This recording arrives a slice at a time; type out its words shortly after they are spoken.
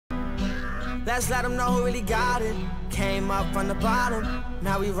Let's let them know who really got it. Came up from the bottom,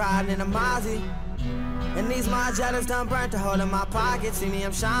 now we riding in a Mozzie. And these Margielas done burnt a hole in my pocket. See me,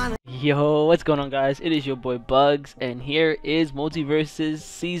 I'm shining. Yo, what's going on, guys? It is your boy Bugs, and here is Multiversus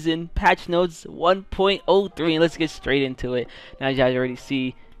season patch notes 1.03, and let's get straight into it. Now you guys already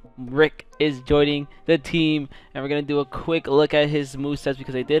see Rick is joining the team, and we're gonna do a quick look at his movesets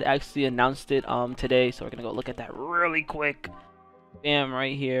because they did actually announce it today, so we're gonna go look at that really quick. Bam,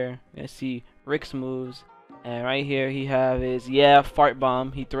 right here you're gonna see Rick's moves, and right here he have his fart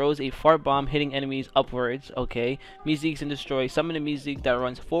bomb. He throws a fart bomb hitting enemies upwards. Okay, Meeseeks and destroy. Summon a Meeseek that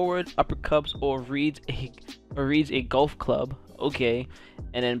runs forward, uppercuts, or reads a golf club. Okay,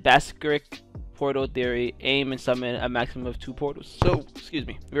 and then Baskrick portal theory, aim and summon a maximum of 2 portals. So excuse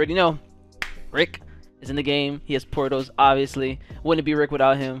me, we already know Rick is in the game. He has portals, obviously. Wouldn't be Rick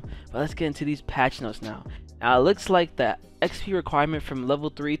without him. But let's get into these patch notes now. Now it looks like the XP requirement from level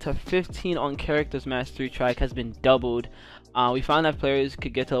 3 to 15 on characters mastery track has been doubled. We found that players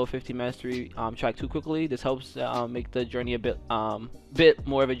could get to level 15 mastery track too quickly. This helps make the journey a bit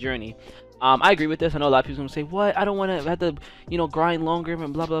more of a journey. I agree with this. I know a lot of people gonna say, what, I don't want to have to, grind longer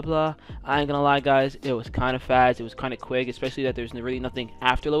and blah blah blah. I ain't gonna lie, guys, it was kind of fast, it was kind of quick, especially that there's really nothing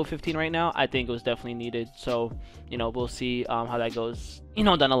after level 15 right now. I think it was definitely needed, so we'll see how that goes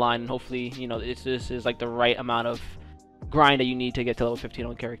down the line, and hopefully this is like the right amount of grind that you need to get to level 15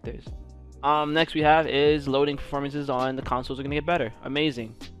 on characters. Next we have is loading performances on the consoles are gonna get better.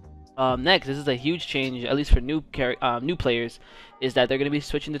 Amazing. Next, this is a huge change, at least for new players, is that they're going to be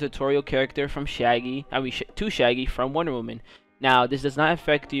switching the tutorial character from to Shaggy from Wonder Woman. Now, this does not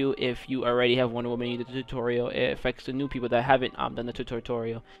affect you if you already have Wonder Woman in the tutorial. It affects the new people that haven't done the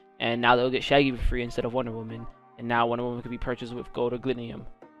tutorial, and now they'll get Shaggy for free instead of Wonder Woman. And now Wonder Woman can be purchased with gold or glitinium.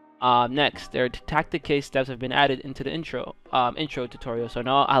 Next, their tactic K steps have been added into the intro tutorial. So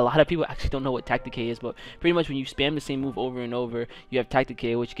now a lot of people actually don't know what tactic K is, but pretty much when you spam the same move over and over, you have tactic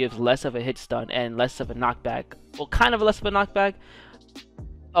K, which gives less of a hit stun and less of a knockback. Well, kind of less of a knockback.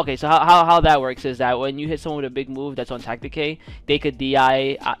 Okay, so how that works is that when you hit someone with a big move that's on tactic K, they could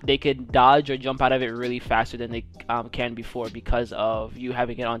they could dodge or jump out of it really faster than they can before because of you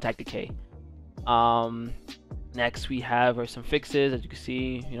having it on tactic K. Next we have some fixes. As you can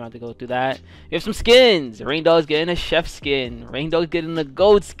see, you don't have to go through that. We have some skins. Rain Dog's getting a chef skin, Rain Dog's getting a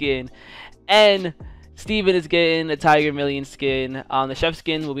gold skin, and Steven is getting a Tiger Million skin. The chef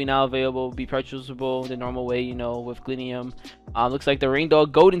skin will be now available, be purchasable the normal way, with glitinium. Looks like the Rain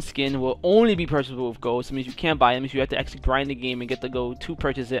Dog golden skin will only be purchasable with gold, so it means you can't buy it. It means you have to actually grind the game and get the gold to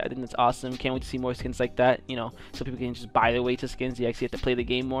purchase it. I think that's awesome. Can't wait to see more skins like that, so people can just buy their way to skins. You actually have to play the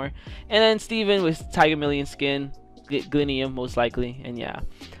game more. And then Steven with Tiger Million skin, glitinium most likely, and yeah.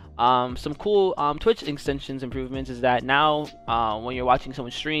 Some cool Twitch extensions improvements is that now when you're watching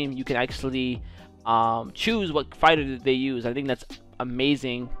someone stream, you can actually choose what fighter they use. I think that's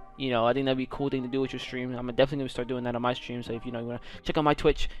amazing. I think that'd be a cool thing to do with your stream. I'm definitely gonna start doing that on my stream, so if you wanna check out my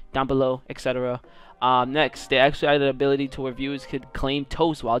Twitch down below, etc. Next, they actually added the ability to where viewers could claim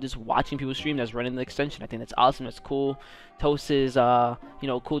toast while just watching people stream that's running the extension. I think that's awesome. That's cool. Toast is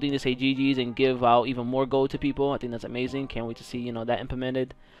cool thing to say GG's and give out even more gold to people. I think that's amazing. Can't wait to see that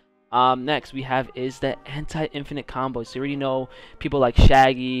implemented. Next we have is the anti-infinite combos. So you already know people like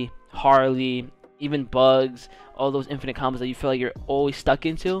Shaggy, Harley, even Bugs, all those infinite combos that you feel like you're always stuck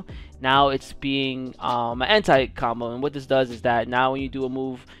into. Now it's being an anti-combo, and what this does is that now when you do a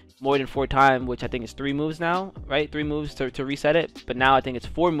move more than 4 times, which I think is 3 moves now, right? 3 moves to reset it, but now I think it's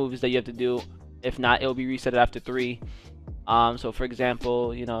 4 moves that you have to do. If not, it'll be reset after 3. So for example,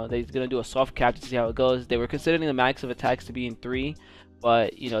 they're gonna do a soft cap to see how it goes. They were considering the max of attacks to be in 3,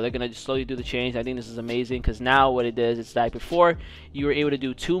 but they're gonna just slowly do the change. I think this is amazing because now what it is, it's like before you were able to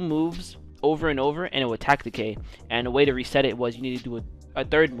do 2 moves over and over and it would tactic K, and the way to reset it was you need to do a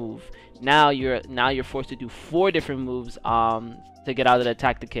 3rd move. Now you're forced to do 4 different moves to get out of the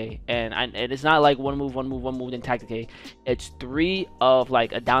tactic K, and it's not like one move then tactic K. It's 3 of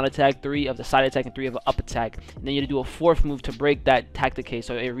like a down attack, 3 of the side attack, and 3 of an up attack, and then you have to do a 4th move to break that tactic K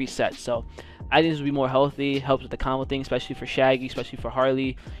so it resets. So I think this will be more healthy, helps with the combo thing, especially for Shaggy, especially for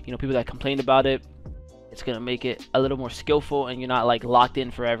Harley, people that complained about it. It's gonna make it a little more skillful, and you're not like locked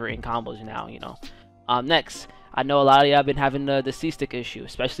in forever in combos now. Next, I know a lot of y'all have been having the C-stick issue,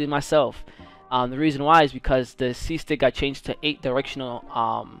 especially myself. The reason why is because the C-stick got changed to 8 directions,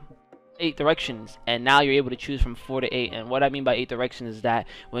 and now you're able to choose from 4 to 8. And what I mean by 8 directions is that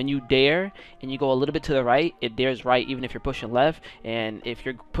when you dare and you go a little bit to the right, it dares right even if you're pushing left, and if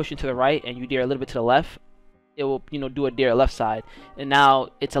you're pushing to the right and you dare a little bit to the left, it will, you know, do a dare left side, and now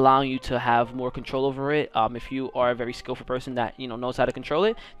it's allowing you to have more control over it. If you are a very skillful person that, you know, knows how to control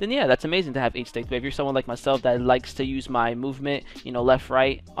it, then yeah, that's amazing to have 8 sticks. But if you're someone like myself that likes to use my movement, you know, left,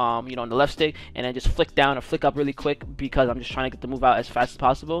 right, you know, on the left stick, and then just flick down or flick up really quick because I'm just trying to get the move out as fast as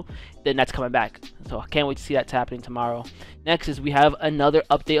possible, then that's coming back. So I can't wait to see that happening tomorrow. Next is we have another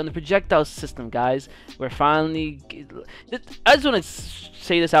update on the projectile system, guys. We're finally, I just want to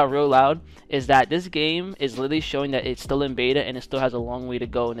say this out real loud, is that this game is literally showing that it's still in beta and it still has a long way to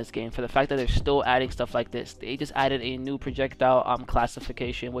go in this game, for the fact that they're still adding stuff like this. They just added a new projectile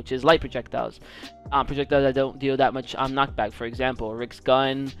classification, which is light projectiles. Projectiles that don't deal that much knockback. For example, Rick's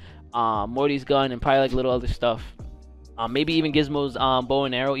gun, Morty's gun, and probably like little other stuff. Maybe even Gizmo's bow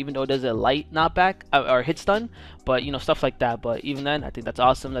and arrow, even though it does a light knockback or hit stun, but you know, stuff like that. But even then, I think that's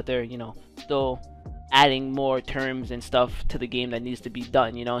awesome that they're, you know, still adding more terms and stuff to the game that needs to be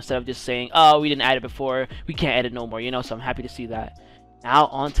done, you know, instead of just saying, oh, we didn't add it before, we can't add it no more, you know. So I'm happy to see that. Now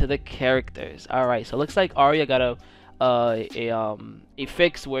on to the characters. All right, so it looks like Arya got a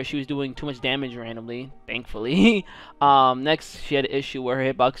fix where she was doing too much damage randomly, thankfully. Next, she had an issue where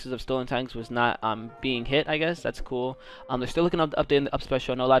her hitboxes of stolen tanks was not being hit. I guess that's cool. They're still looking up updating the up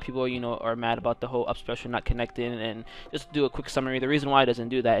special. I know a lot of people, you know, are mad about the whole up special not connecting. And just to do a quick summary, the reason why it doesn't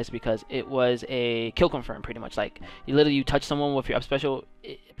do that is because it was a kill confirm, pretty much. Like, you touch someone with your up special,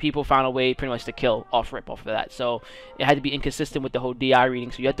 people found a way pretty much to kill off of that. So it had to be inconsistent with the whole DI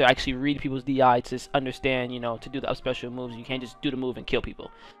reading. So you have to actually read people's DI to understand, you know, to do the up special moves. You can't just do the move and kill people.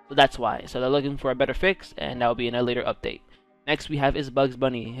 So that's why. So they're looking for a better fix, and that will be in a later update. Next we have is Bugs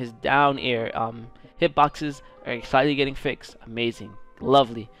Bunny. His down air hitboxes are slightly getting fixed. Amazing,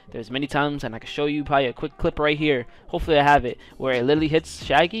 lovely. There's many times, and I can show you probably a quick clip right here. Hopefully I have it, where it literally hits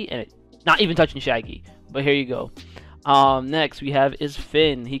Shaggy and it's not even touching Shaggy. But here you go. Next we have is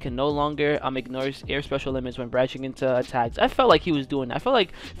Finn. He can no longer ignore air special limits when branching into attacks. I felt like he was doing that. I felt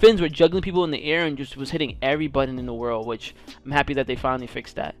like Finns were juggling people in the air and just was hitting every button in the world, which I'm happy that they finally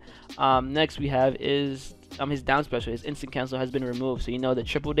fixed that. Next we have is his down special. His instant cancel has been removed, so you know the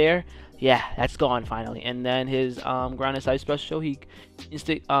triple dare, yeah, that's gone finally. And then his grounded side special, he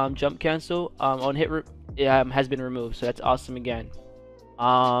instant jump cancel on hit has been removed, so that's awesome again.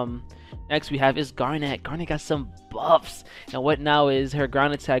 Next we have is Garnet. Garnet got some buffs. And what now is her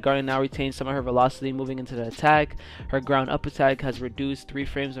ground attack. Garnet now retains some of her velocity moving into the attack. Her ground up attack has reduced 3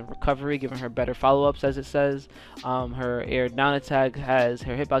 frames of recovery, giving her better follow-ups, as it says. Her air down attack has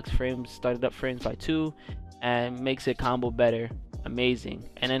her hitbox frames started up frames by 2 and makes it combo better. Amazing.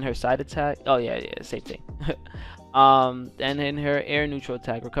 And then her side attack, oh yeah, same thing. And then her air neutral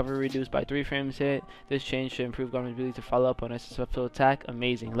attack, recovery reduced by 3 frames hit. This change should improve Garnet's ability to follow up on a successful attack.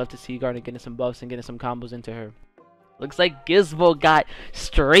 Amazing. Love to see Garnet getting some buffs and getting some combos into her. Looks like Gizmo got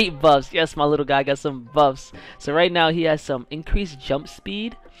straight buffs. Yes, my little guy got some buffs. So right now he has some increased jump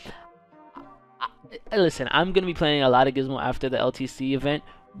speed. Listen, I'm going to be playing a lot of Gizmo after the LTC event,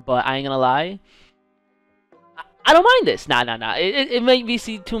 but I ain't going to lie, I don't mind this. Nah. It may be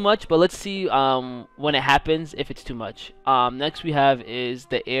too much, but let's see when it happens if it's too much. Next we have is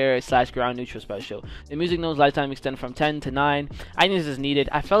the air / ground neutral special. The music notes lifetime extend from 10 to 9. I think this is needed.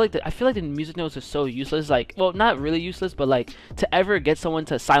 I feel like the music notes are so useless. Like, well, not really useless, but like to ever get someone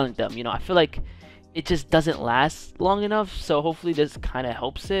to silent them. You know, I feel like it just doesn't last long enough. So hopefully this kind of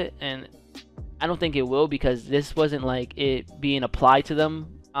helps it, and I don't think it will, because this wasn't like it being applied to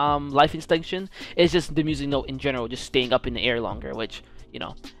them. Life extinction. It's just the music note in general just staying up in the air longer, which, you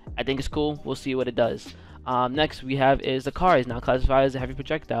know, I think is cool. We'll see what it does. Next we have is the car is now classified as a heavy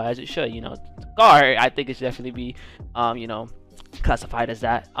projectile, as it should. You know, the car, I think it should definitely be you know, classified as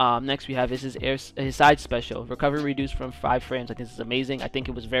that. Next we have is his side special, recovery reduced from 5 frames. I think this is amazing. I think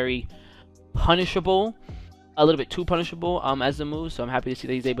it was very punishable, a little bit too punishable as a move, so I'm happy to see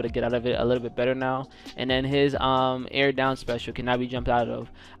that he's able to get out of it a little bit better now. And then his air down special can now be jumped out of.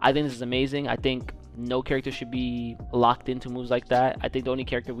 I think this is amazing. I think no character should be locked into moves like that. I think the only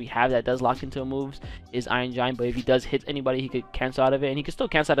character we have that does lock into moves is Iron Giant, but if he does hit anybody, he could cancel out of it, and he can still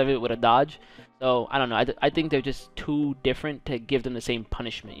cancel out of it with a dodge. So I don't know, I think they're just too different to give them the same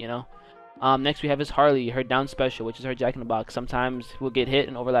punishment, you know. Next we have is Harley, her down special, which is her Jack in the Box. Sometimes will get hit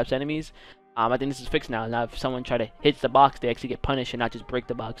and overlaps enemies. I think this is fixed now. Now if someone try to hit the box, they actually get punished and not just break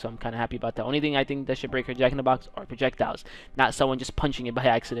the box. So I'm kind of happy about that. Only thing I think that should break her Jack in the Box are projectiles, not someone just punching it by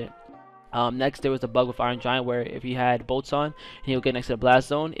accident. Next there was a bug with Iron Giant where if he had bolts on and he would get next to the blast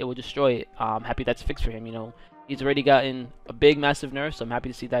zone, it would destroy it. Happy that's fixed for him. You know, he's already gotten a big massive nerf, so I'm happy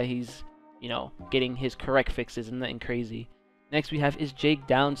to see that he's, you know, getting his correct fixes and nothing crazy. Next we have is Jake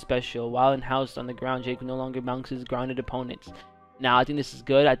down special. While in house on the ground, Jake no longer bounces grounded opponents. Now I think this is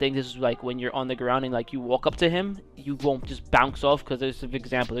good. I think this is like when you're on the ground and like you walk up to him, you won't just bounce off, because there's an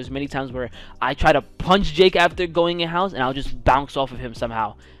example. There's many times where I try to punch Jake after going in house and I'll just bounce off of him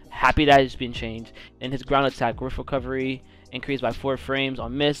somehow. Happy that it's been changed. And his ground attack, whiff recovery, increased by 4 frames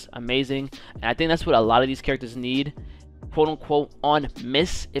on miss. Amazing. And I think that's what a lot of these characters need, quote unquote, on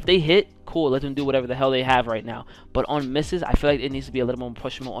miss. If they hit, cool, let them do whatever the hell they have right now. But on misses, I feel like it needs to be a little more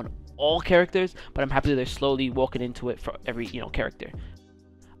pushable on all characters. But I'm happy that they're slowly walking into it for every character.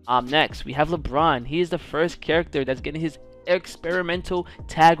 Next we have LeBron. He is the first character that's getting his experimental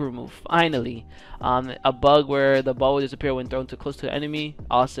tag removed finally. A bug where the ball will disappear when thrown too close to the enemy.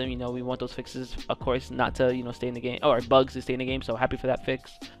 Awesome. We want those fixes, of course, not to stay in the game, or bugs to stay in the game, so happy for that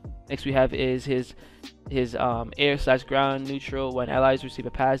fix. Next we have is his air/ground neutral. When allies receive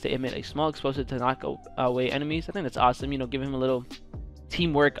a pass, they emit a small explosive to knock away enemies. I think that's awesome. Give him a little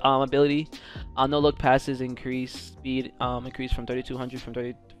teamwork ability. No look passes increase speed, increase from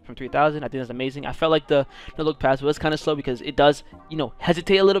 3200 from 3000. I think that's amazing. I felt like the no look pass was kind of slow because it does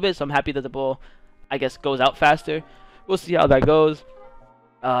hesitate a little bit, so I'm happy that the ball, I guess, goes out faster. We'll see how that goes.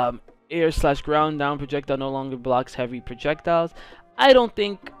 Air/ground down projectile no longer blocks heavy projectiles. I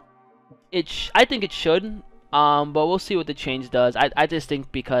think it should, but we'll see what the change does. I just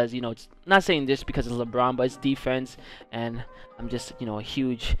think because it's not saying this because it's LeBron, but it's defense, and I'm just a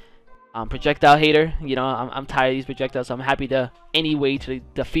huge projectile hater. I'm tired of these projectiles, so I'm happy to any way to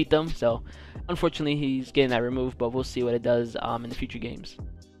defeat them. So unfortunately he's getting that removed, but we'll see what it does in the future games,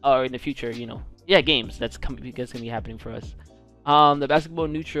 or in the future games that's gonna be happening for us. The basketball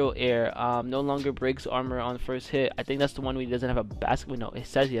neutral air no longer breaks armor on first hit. I think that's the one where he doesn't have a basketball. No, it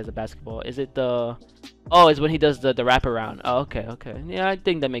says he has a basketball. Is it the... Oh, it's when he does the wraparound. Oh, okay. Yeah, I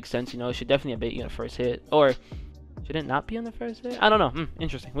think that makes sense. It should definitely abate you on the first hit. Or should it not be on the first hit? I don't know.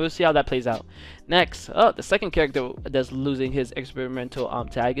 Interesting. We'll see how that plays out. Next, the second character that's losing his experimental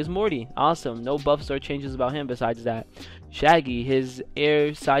tag is Morty. Awesome. No buffs or changes about him besides that. Shaggy, his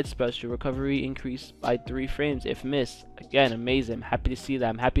air side special recovery increased by 3 frames if missed. Again, amazing. I'm happy to see that.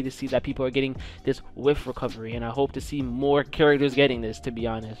 I'm happy to see that people are getting this whiff recovery, and I hope to see more characters getting this, to be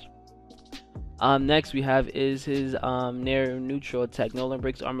honest. Next we have is his near neutral attack. No longer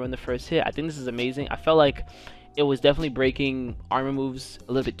breaks armor on the first hit. I think this is amazing. I felt like it was definitely breaking armor moves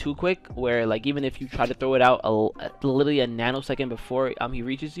a little bit too quick, where like even if you try to throw it out literally a nanosecond before he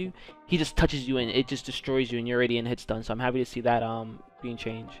reaches you, he just touches you and it just destroys you and you're already in hit stun. So I'm happy to see that being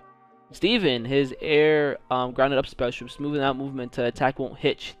changed. Steven, his air grounded up special, smoothing out movement to attack won't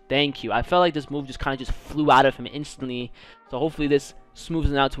hitch. Thank you. I felt like this move just kind of just flew out of him instantly, so hopefully this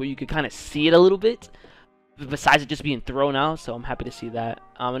smooths it out to where you could kind of see it a little bit, besides it just being thrown out. So I'm happy to see that.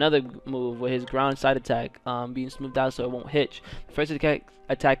 Another move with his ground side attack being smoothed out so it won't hitch. The first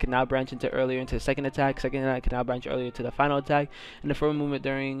attack can now branch into the second attack. Second attack can now branch earlier to the final attack, and the forward movement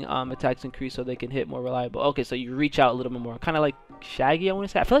during attacks increase so they can hit more reliable. Okay, so you reach out a little bit more, kind of like Shaggy. I want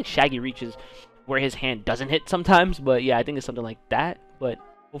to say I feel like Shaggy reaches where his hand doesn't hit sometimes, but yeah, I think it's something like that, but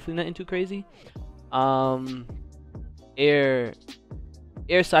hopefully nothing too crazy.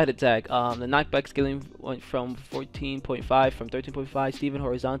 Air side attack, the knockback scaling went from 14.5 from 13.5. Steven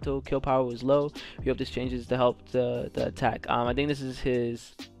horizontal kill power was low. We hope this changes to help the attack. I think this is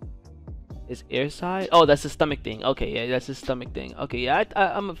his air side. Oh, that's the stomach thing. Okay, yeah, that's his stomach thing. Okay, yeah,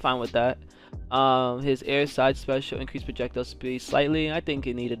 I'm fine with that. His air side special increased projectile speed slightly. I think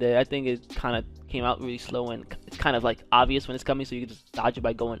it needed it. I think it kind of came out really slow and it's kind of like obvious when it's coming, so you can just dodge it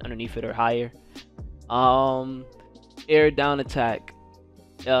by going underneath it or higher. Air down attack.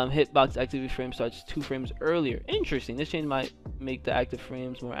 Hitbox activity frame starts 2 frames earlier. Interesting. This change might make the active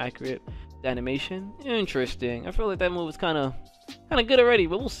frames more accurate. The animation, interesting. I feel like that move is kind of good already,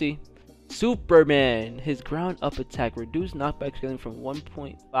 but we'll see. Superman, his ground up attack reduced knockback scaling from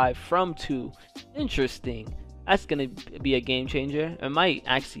 1.5 from 2. Interesting. That's gonna be a game changer. It might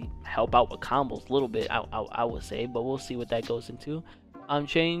actually help out with combos a little bit, I would say, but we'll see what that goes into.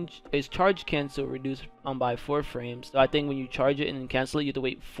 Change is charge cancel reduced by 4 frames. So I think when you charge it and then cancel it, you have to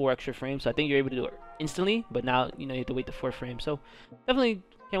wait 4 extra frames. So I think you're able to do it instantly, but now you have to wait the 4 frames. So definitely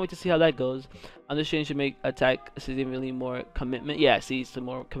can't wait to see how that goes. This change should make attack significantly more commitment. Yeah, see, some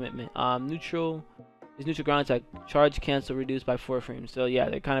more commitment. Neutral ground attack charge cancel reduced by 4 frames. So yeah,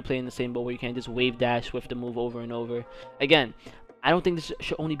 they're kind of playing the same boat where you can't just wave dash with the move over and over. Again, I don't think this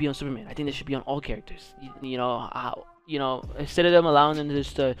should only be on Superman. I think this should be on all characters. Instead of them allowing them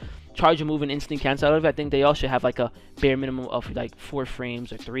just to charge a move and instantly cancel out of it, I think they all should have like a bare minimum of like 4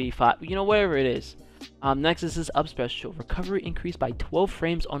 frames or 3, 5, whatever it is. Next is this up special. Recovery increased by 12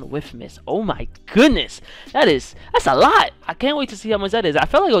 frames on whiff miss. Oh my goodness, that's a lot. I can't wait to see how much that is. I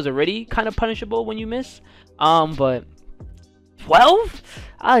felt like it was already kind of punishable when you miss, but 12?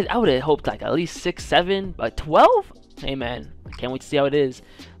 I would have hoped like at least 6, 7, but 12? Hey man, I can't wait to see how it is.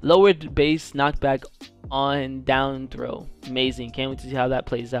 Lowered base knockback on down throw. Amazing. Can't wait to see how that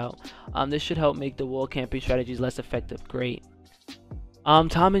plays out. This should help make the wall camping strategies less effective. Great.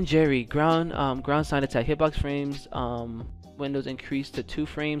 Tom and Jerry, ground sign attack. Hitbox frames, windows increased to 2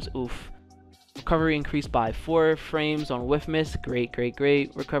 frames. Oof. Recovery increased by 4 frames on whiff miss. Great, great,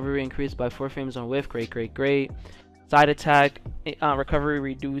 great. Recovery increased by 4 frames on whiff. Great, great, great. Side attack, recovery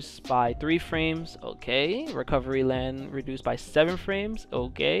reduced by 3 frames. Okay. Recovery land reduced by 7 frames.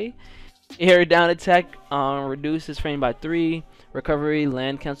 Okay. Air down attack reduces frame by 3. Recovery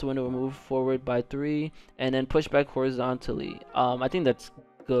land cancel window move forward by 3, and then push back horizontally. I think that's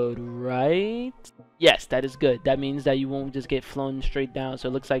good, right? Yes, that is good. That means that you won't just get flown straight down. So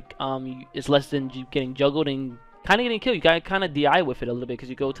it looks like it's less than you getting juggled and kind of getting killed. You got kind of DI with it a little bit because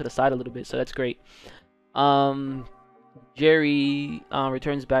you go to the side a little bit. So that's great. Jerry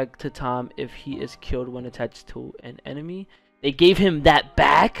returns back to Tom if he is killed when attached to an enemy. They gave him that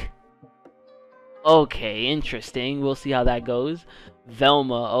back? Okay, interesting. We'll see how that goes.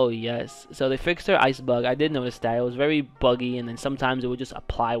 Velma, oh yes. So they fixed her ice bug. I did notice that. It was very buggy, and then sometimes it would just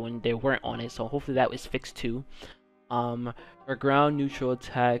apply when they weren't on it. So hopefully that was fixed too. Her ground neutral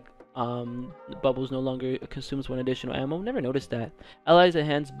attack bubbles no longer consumes 1 additional ammo. Never noticed that. Allies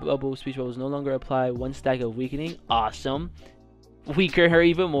enhanced bubble speech bubbles no longer apply 1 stack of weakening. Awesome. Weaker her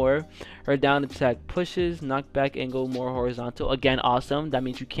even more. Her down attack pushes knockback angle more horizontal. Again, awesome. That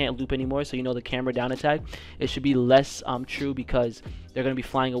means you can't loop anymore, so you know the camera down attack, it should be less true because they're going to be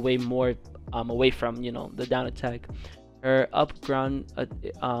flying away more away from, you know, the down attack. Her up ground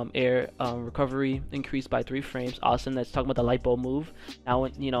air recovery increased by 3 frames. Awesome. That's talking about the light bulb move. Now,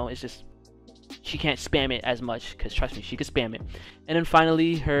 you know, it's just she can't spam it as much, because trust me, she could spam it. And then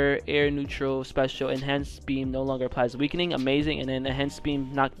finally, her air neutral special enhanced beam no longer applies weakening. Amazing. And then enhanced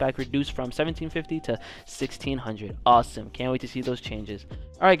beam knockback reduced from 1750 to 1600. Awesome. Can't wait to see those changes.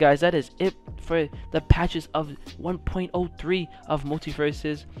 Alright guys, that is it for the patches of 1.03 of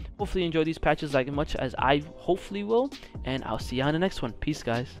Multiversus. Hopefully you enjoy these patches like much as I hopefully will, and I'll see you on the next one. Peace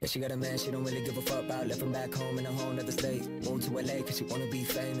guys. Yeah, she got a man she don't really give a fuck about. Left him back home in a whole nother state. Moved to LA cause she wanna be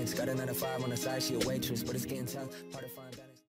famous. Got another 5 on the side, she a waitress, but it's getting tough. Hard to find balance.